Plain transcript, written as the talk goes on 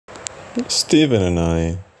Steven and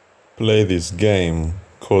I play this game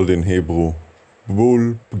called in Hebrew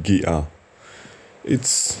Bul Pgi'a.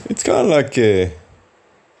 It's kind of like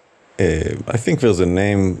I think there's a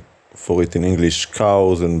name for it in English,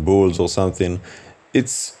 cows and bulls or something.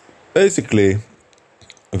 It's basically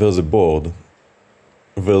there's a board,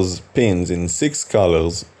 there's pins in 6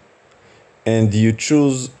 colors, and you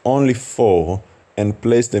choose only 4 and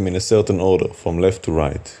place them in a certain order from left to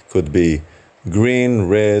right. Could be green,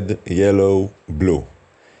 red, yellow, blue.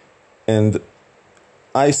 And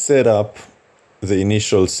I set up the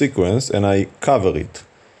initial sequence and I cover it.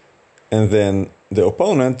 And then the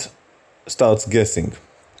opponent starts guessing.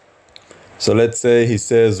 So let's say he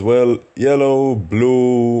says, well, yellow,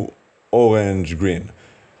 blue, orange, green.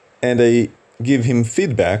 And I give him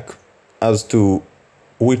feedback as to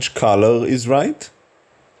which color is right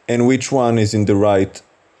and which one is in the right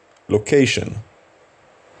location.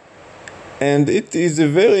 And it is a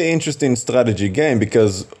very interesting strategy game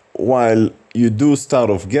because while you do start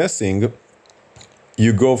off guessing,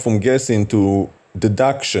 you go from guessing to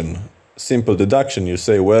deduction, simple deduction. You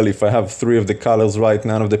say, well, if I have 3 of the colors right,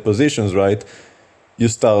 none of the positions right, you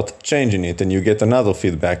start changing it and you get another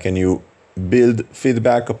feedback and you build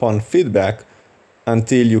feedback upon feedback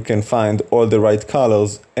until you can find all the right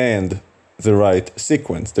colors and the right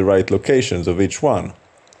sequence, the right locations of each one.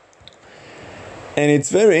 And it's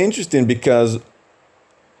very interesting because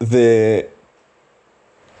the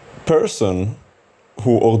person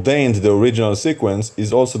who ordained the original sequence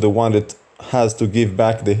is also the one that has to give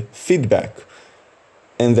back the feedback.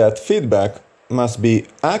 And that feedback must be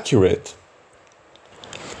accurate.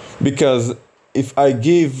 Because if I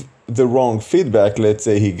give the wrong feedback, let's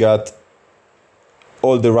say he got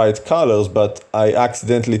all the right colors, but I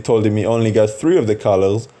accidentally told him he only got 3 of the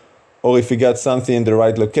colors, or if he got something in the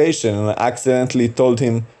right location and I accidentally told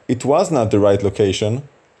him it was not the right location,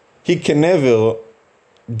 he can never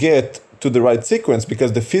get to the right sequence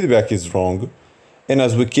because the feedback is wrong. And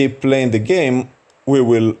as we keep playing the game, we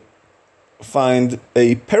will find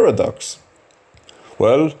a paradox.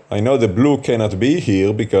 Well, I know the blue cannot be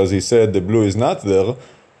here because he said the blue is not there.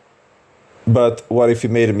 But what if he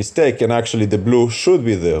made a mistake and actually the blue should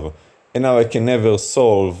be there? And now I can never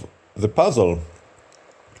solve the puzzle.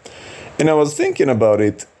 And I was thinking about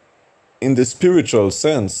it in the spiritual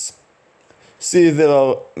sense. See, there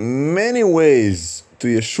are many ways to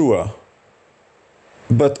Yeshua,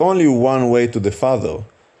 but only one way to the Father.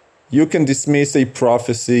 You can dismiss a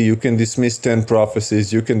prophecy, you can dismiss 10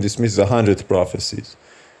 prophecies, you can dismiss 100 prophecies.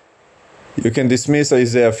 You can dismiss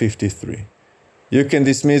Isaiah 53. You can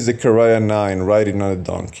dismiss Zechariah 9, riding on a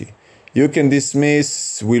donkey. You can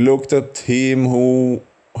dismiss, we looked at him who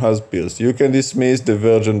has pierced. You can dismiss the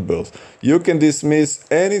virgin birth. You can dismiss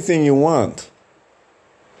anything you want,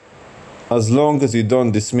 as long as you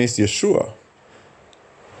don't dismiss Yeshua.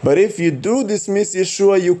 But if you do dismiss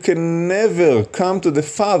Yeshua, you can never come to the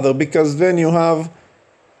Father because then you have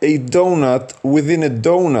a donut within a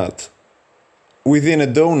donut, within a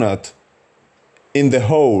donut, in the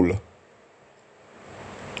hole,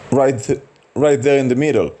 right there in the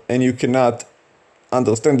middle, and you cannot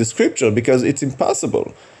understand the scripture because it's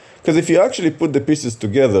impossible. Because if you actually put the pieces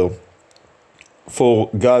together for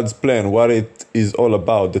God's plan, what it is all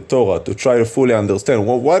about, the Torah, to try to fully understand,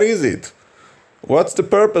 what is it? What's the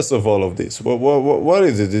purpose of all of this? What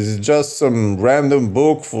is it? Is it just some random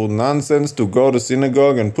book for nonsense to go to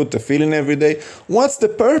synagogue and put the feeling every day? What's the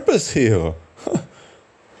purpose here?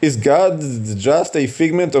 Is God just a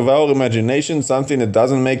figment of our imagination, something that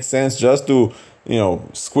doesn't make sense just to,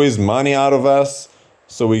 squeeze money out of us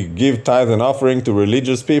so we give tithe and offering to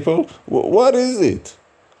religious people? What is it?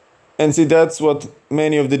 And see, that's what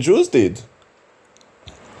many of the Jews did.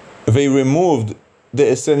 They removed the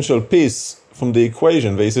essential piece from the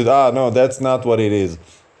equation. They said, no, that's not what it is.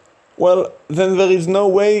 Well, then there is no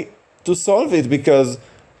way to solve it because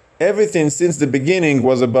everything since the beginning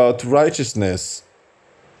was about righteousness.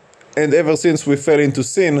 And ever since we fell into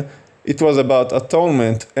sin, it was about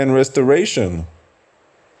atonement and restoration.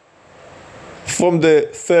 From the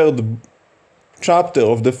 3rd chapter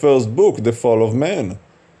of the 1st book, the fall of man.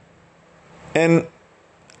 And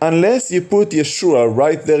unless you put Yeshua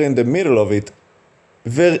right there in the middle of it,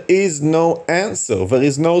 there is no answer, there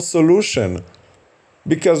is no solution.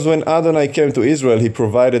 Because when Adonai came to Israel, he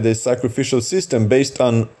provided a sacrificial system based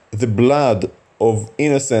on the blood of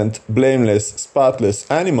innocent, blameless, spotless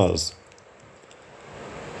animals.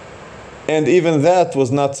 And even that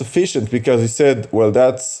was not sufficient because he said, well,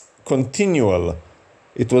 that's continual.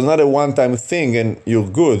 It was not a one-time thing and you're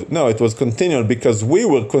good. No, it was continual because we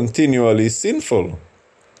were continually sinful.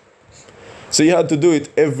 So you had to do it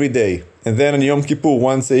every day. And then on Yom Kippur,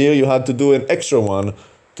 once a year, you had to do an extra one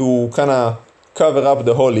to kind of cover up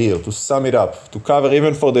the whole year, to sum it up, to cover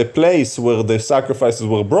even for the place where the sacrifices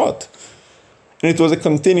were brought. And it was a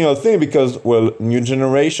continual thing because, well, new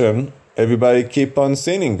generation, everybody keep on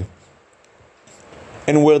sinning.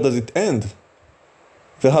 And where does it end?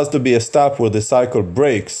 There has to be a stop where the cycle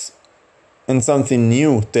breaks and something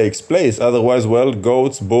new takes place. Otherwise, well,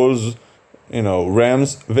 goats, bulls,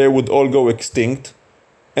 rams, they would all go extinct.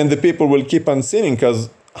 And the people will keep on sinning because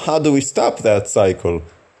how do we stop that cycle?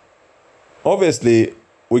 Obviously,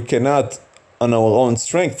 we cannot on our own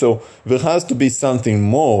strength, so there has to be something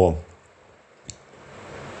more.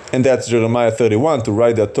 And that's Jeremiah 31, to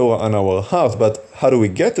write the Torah on our heart. But how do we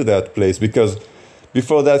get to that place? Because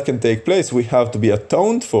before that can take place, we have to be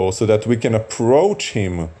atoned for so that we can approach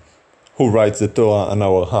Him who writes the Torah on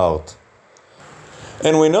our heart.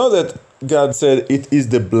 And we know that God said it is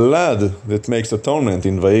the blood that makes atonement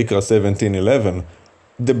in Vayikra 17:11.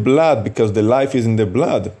 The blood, because the life is in the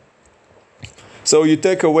blood. So you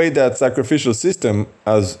take away that sacrificial system,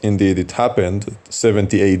 as indeed it happened,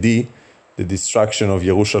 70 AD, the destruction of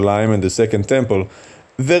Jerusalem and the Second Temple,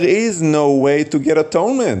 there is no way to get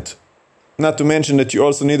atonement. Not to mention that you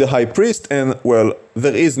also need a high priest, and, well,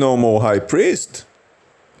 there is no more high priest,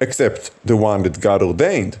 except the one that God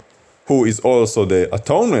ordained, who is also the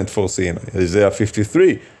atonement for sin. Isaiah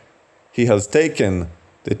 53, He has taken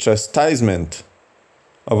the chastisement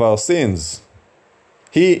of our sins.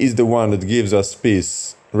 He is the one that gives us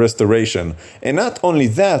peace, restoration. And not only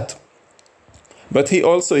that, but He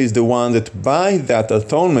also is the one that by that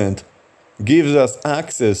atonement gives us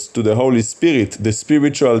access to the Holy Spirit, the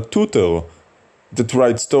spiritual tutor that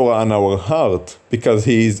writes Torah on our heart, because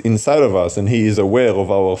He is inside of us and He is aware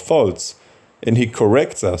of our faults and He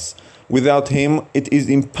corrects us. Without Him, it is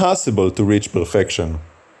impossible to reach perfection.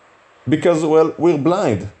 Because, well, we're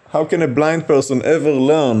blind. How can a blind person ever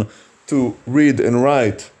learn to read and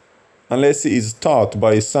write unless he is taught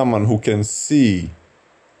by someone who can see,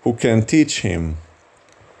 who can teach him?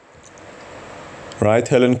 Right?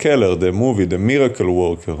 Helen Keller, the movie, The Miracle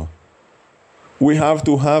Worker. We have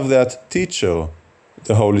to have that teacher,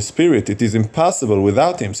 the Holy Spirit. It is impossible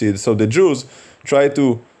without Him. See, so the Jews try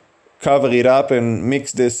to cover it up and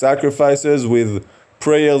mix the sacrifices with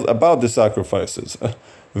prayers about the sacrifices.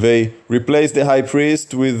 They replace the high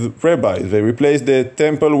priest with rabbis. They replace the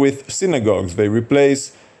temple with synagogues. They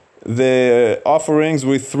replace the offerings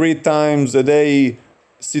with 3 times a day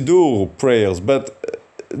Siddur prayers. But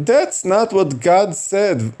that's not what God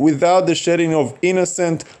said. Without the shedding of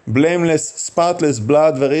innocent, blameless, spotless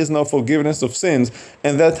blood, there is no forgiveness of sins.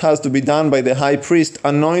 And that has to be done by the high priest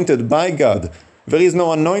anointed by God. There is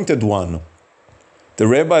no anointed one. The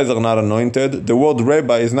rabbis are not anointed. The word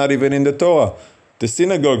rabbi is not even in the Torah. The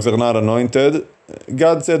synagogues are not anointed.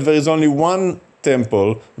 God said there is only one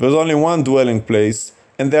temple, there's only one dwelling place,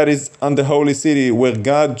 and that is on the holy city where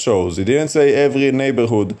God chose. He didn't say every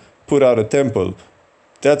neighborhood put out a temple.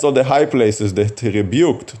 That's all the high places that He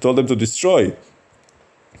rebuked, told them to destroy.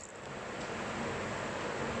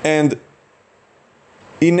 And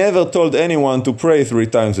He never told anyone to pray 3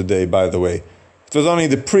 times a day, by the way. It was only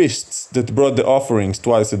the priests that brought the offerings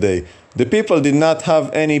twice a day. The people did not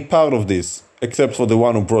have any part of this, except for the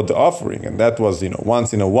one who brought the offering. And that was,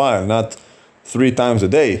 once in a while, not 3 times a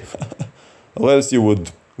day. Or else you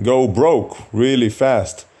would go broke really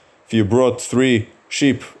fast. If you brought 3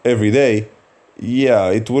 sheep every day, yeah,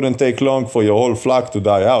 it wouldn't take long for your whole flock to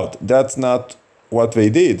die out. That's not what they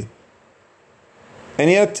did.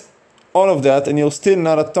 And yet, all of that, and you're still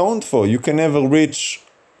not atoned for. You can never reach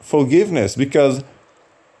forgiveness because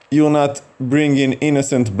you're not bringing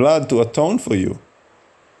innocent blood to atone for you.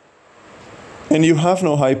 And you have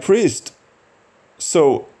no high priest.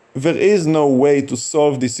 So there is no way to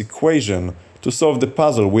solve this equation, to solve the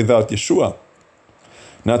puzzle without Yeshua.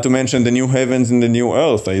 Not to mention the new heavens and the new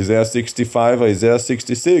earth, Isaiah 65, Isaiah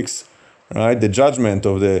 66, right? The judgment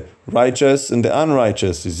of the righteous and the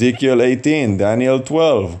unrighteous, Ezekiel 18, Daniel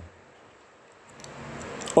 12.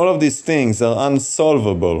 All of these things are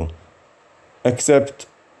unsolvable except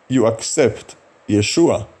you accept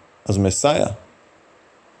Yeshua as Messiah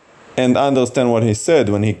and understand what He said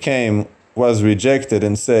when He came, was rejected,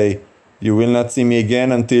 and say, you will not see me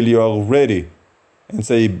again until you are ready. And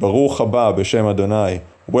say, Baruch haba b'shem Adonai.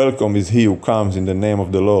 Welcome is He who comes in the name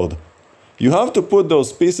of the Lord. You have to put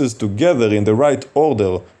those pieces together in the right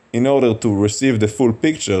order in order to receive the full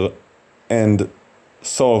picture and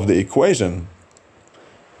solve the equation.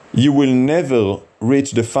 You will never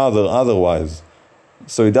reach the Father otherwise.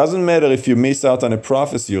 So it doesn't matter if you miss out on a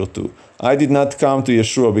prophecy or 2. I did not come to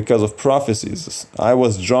Yeshua because of prophecies. I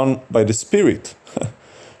was drawn by the Spirit.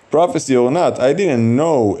 Prophecy or not, I didn't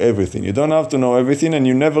know everything. You don't have to know everything, and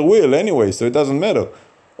you never will anyway, so it doesn't matter.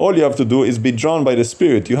 All you have to do is be drawn by the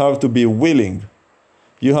Spirit. You have to be willing.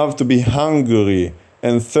 You have to be hungry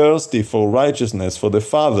and thirsty for righteousness, for the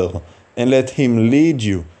Father, and let Him lead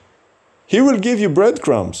you. He will give you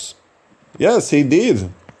breadcrumbs. Yes, He did.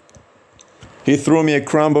 He threw me a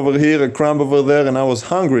crumb over here, a crumb over there, and I was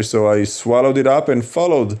hungry, so I swallowed it up and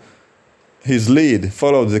followed His lead,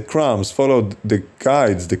 followed the crumbs, followed the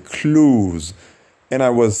guides, the clues, and I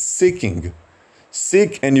was seeking.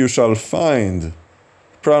 Seek and you shall find.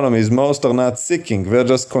 Problem is, most are not seeking, they're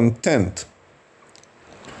just content.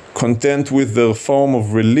 Content with their form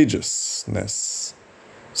of religiousness.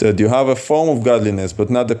 Said you have a form of godliness, but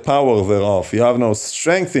not the power thereof. You have no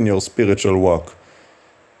strength in your spiritual walk.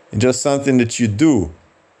 It's just something that you do.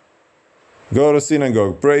 Go to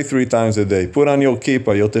synagogue, pray 3 times a day, put on your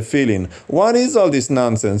kippah, your tefillin. What is all this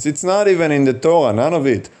nonsense? It's not even in the Torah, none of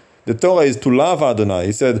it. The Torah is to love Adonai.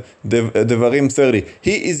 He said, Devarim 30,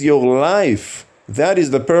 He is your life. That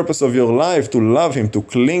is the purpose of your life, to love Him, to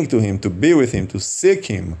cling to Him, to be with Him, to seek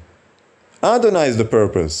Him. Adonai is the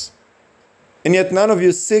purpose. And yet none of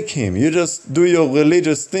you seek Him. You just do your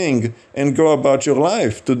religious thing and go about your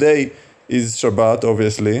life. Today is Shabbat,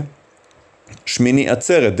 obviously. Shmini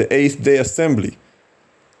Atzeret, the 8th day assembly.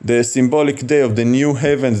 The symbolic day of the new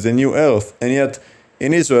heavens, the new earth. And yet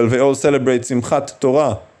in Israel they all celebrate Simchat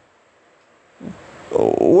Torah.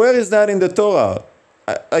 Where is that in the Torah?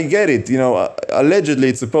 I get it, allegedly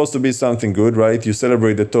it's supposed to be something good, right? You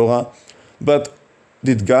celebrate the Torah. But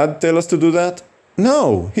did God tell us to do that?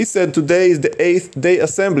 No. He said today is the 8th day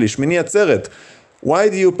assembly, Shmini Atzeret. Why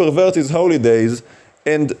do you pervert His holy days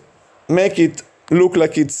and make it look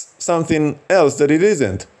like it's something else that it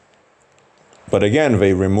isn't? But again,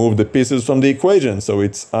 they remove the pieces from the equation, so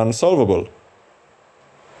it's unsolvable.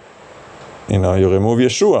 You remove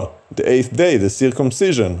Yeshua, the 8th day, the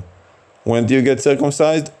circumcision. When do you get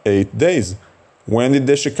circumcised? 8 days. When did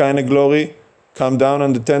the Shekinah glory come down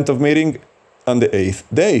on the tent of meeting? On the 8th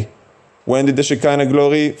day. When did the Shekinah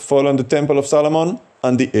glory fall on the temple of Solomon?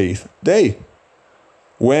 On the 8th day.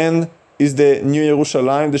 When is the New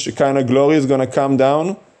Jerusalem, the Shekinah glory is going to come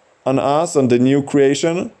down on us, on the new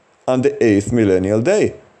creation? On the 8th millennial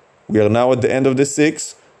day. We are now at the end of the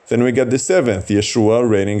 6th, then we get the 7th, Yeshua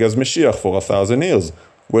reigning as Mashiach for 1,000 years.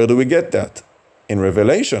 Where do we get that? In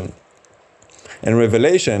Revelation. And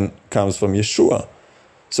Revelation comes from Yeshua.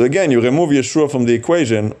 So again, you remove Yeshua from the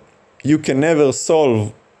equation, you can never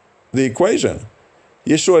solve the equation.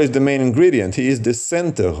 Yeshua is the main ingredient. He is the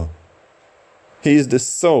center. He is the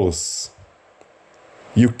source.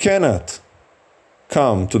 You cannot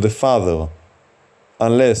come to the Father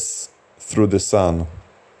unless through the Son.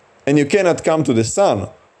 And you cannot come to the Son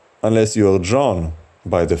unless you are drawn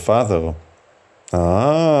by the Father.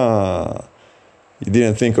 You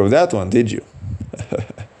didn't think of that one, did you?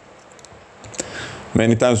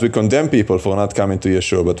 Many times we condemn people for not coming to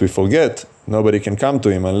Yeshua, but we forget nobody can come to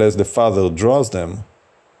Him unless the Father draws them.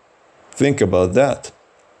 Think about that.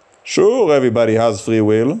 Sure, everybody has free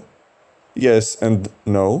will. Yes and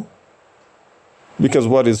no. Because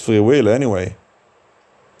what is free will anyway?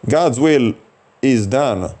 God's will is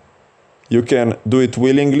done. You can do it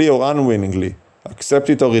willingly or unwillingly. Accept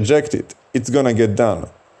it or reject it. It's gonna get done.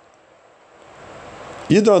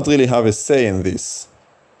 You don't really have a say in this,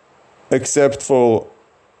 except for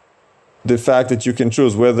the fact that you can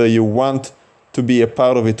choose whether you want to be a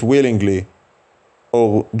part of it willingly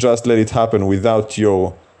or just let it happen without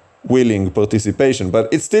your willing participation. But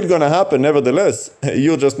it's still going to happen nevertheless.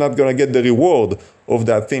 You're just not going to get the reward of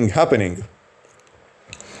that thing happening.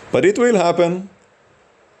 But it will happen.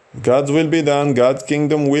 God's will be done. God's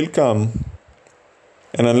kingdom will come.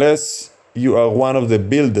 And unless you are one of the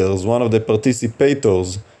builders, one of the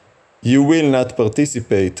participators, you will not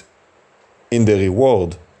participate in the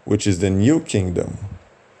reward, which is the new kingdom,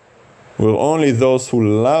 where only those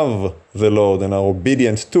who love the Lord and are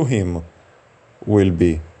obedient to Him will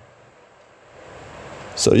be.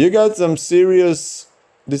 So you got some serious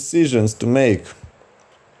decisions to make,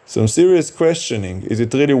 some serious questioning. Is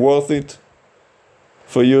it really worth it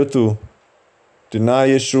for you to deny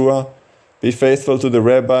Yeshua, be faithful to the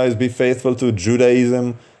rabbis, be faithful to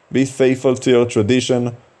Judaism, be faithful to your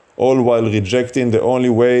tradition, all while rejecting the only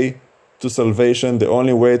way to salvation, the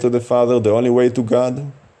only way to the Father, the only way to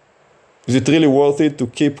God? Is it really worth it to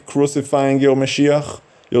keep crucifying your Mashiach,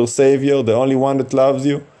 your Savior, the only one that loves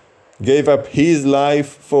you, gave up His life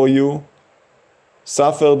for you,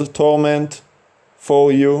 suffered torment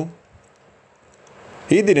for you?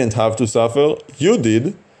 He didn't have to suffer, you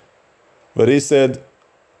did, but He said,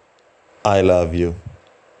 I love you,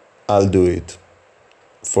 I'll do it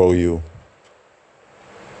for you.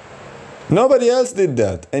 Nobody else did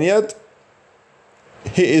that, and yet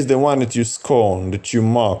he is the one that you scorn, that you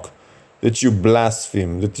mock, that you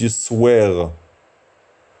blaspheme, that you swear.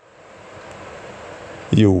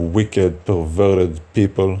 You wicked, perverted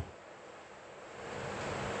people.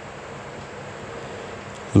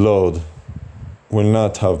 Lord will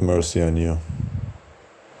not have mercy on you.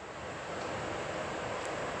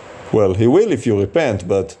 Well, he will if you repent,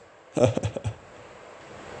 but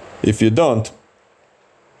if you don't,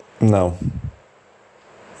 no,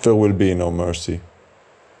 there will be no mercy.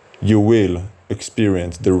 You will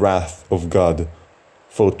experience the wrath of God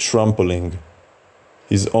for trampling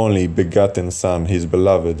His only begotten Son, His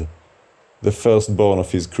beloved, the firstborn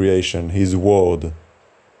of His creation, His word.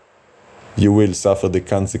 You will suffer the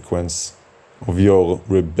consequence of your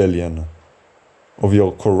rebellion, of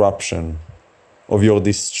your corruption, of your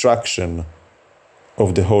destruction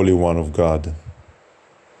of the Holy One of God.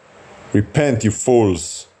 Repent, you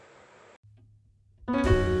fools!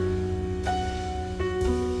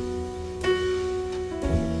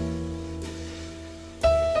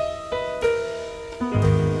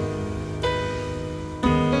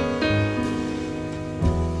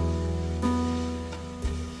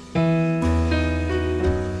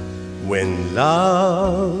 When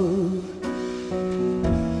love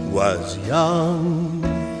was young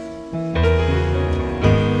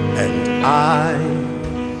and I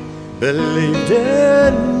believed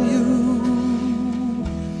in you,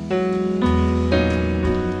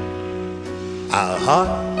 our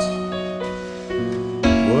hearts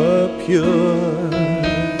were pure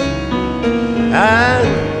and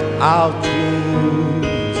our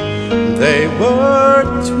dreams, they were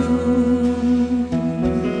true.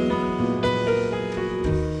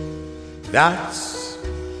 That's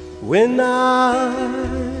when I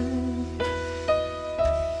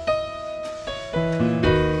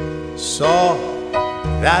saw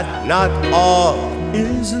that not all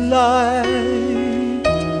is light,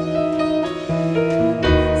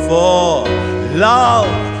 for love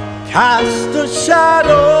cast a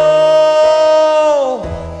shadow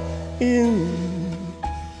in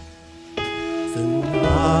the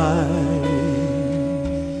night.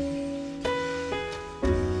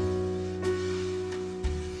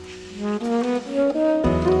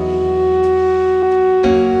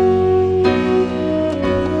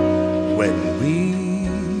 When we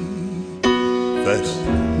first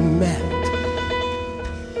met,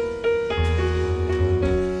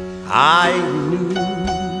 I knew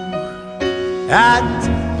at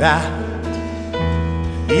that,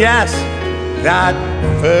 yes, that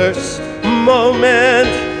first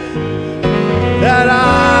moment that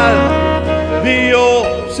I'll be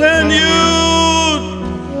yours and you'd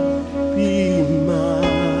be mine.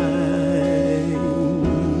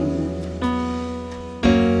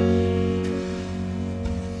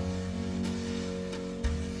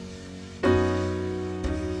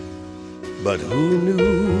 But who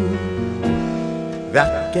knew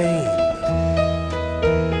that game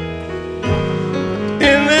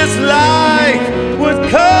in this life would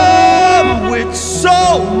come with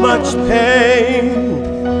so much pain?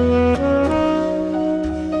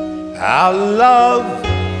 Our love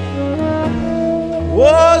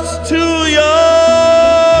was too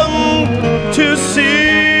young to see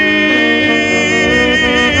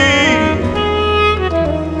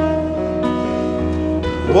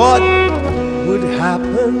what would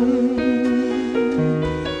happen.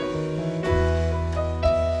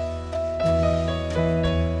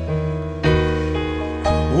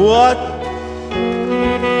 What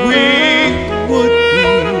we would be,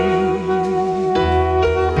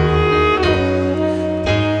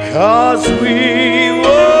 'cause we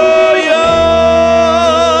were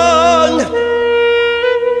young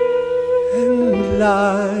and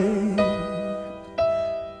life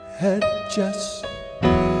had just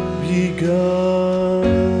begun.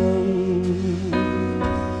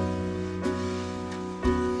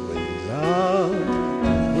 When love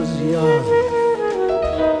was young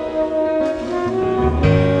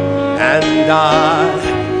and I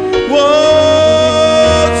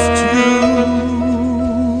was too,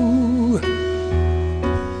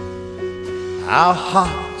 our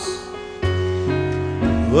hearts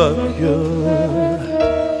were pure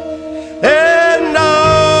and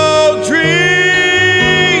our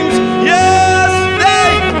dreams, yes, they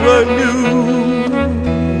were new.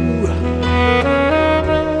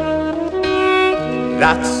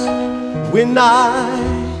 That's when I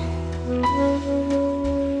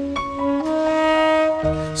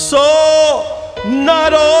saw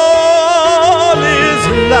not all is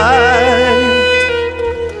light,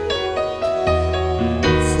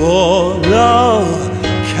 for love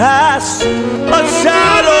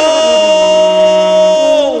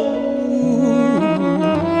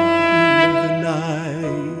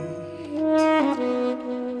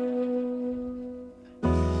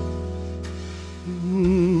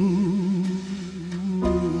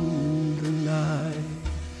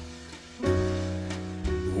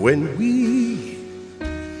when we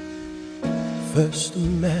first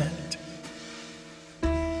met.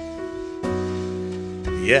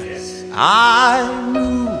 Yes, I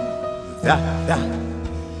knew that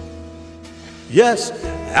yes,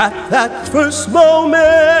 at that first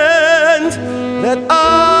moment that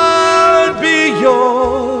I'll be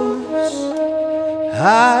yours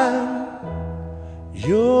and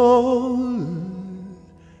you'll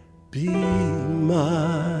be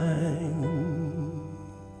mine.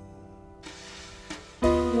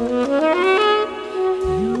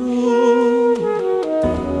 You'll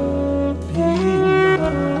be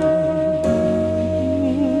mine.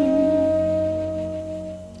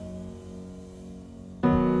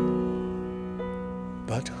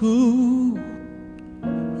 But who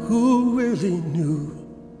really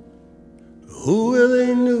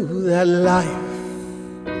knew that life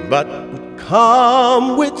but would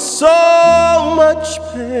come with so much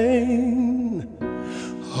pain?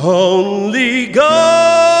 Only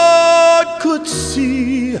God could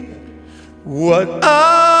see what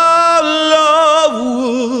our love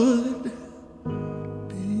would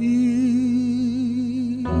be.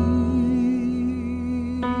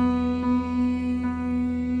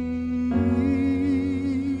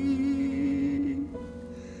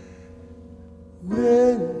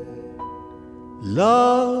 When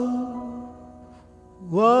love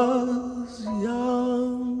was young.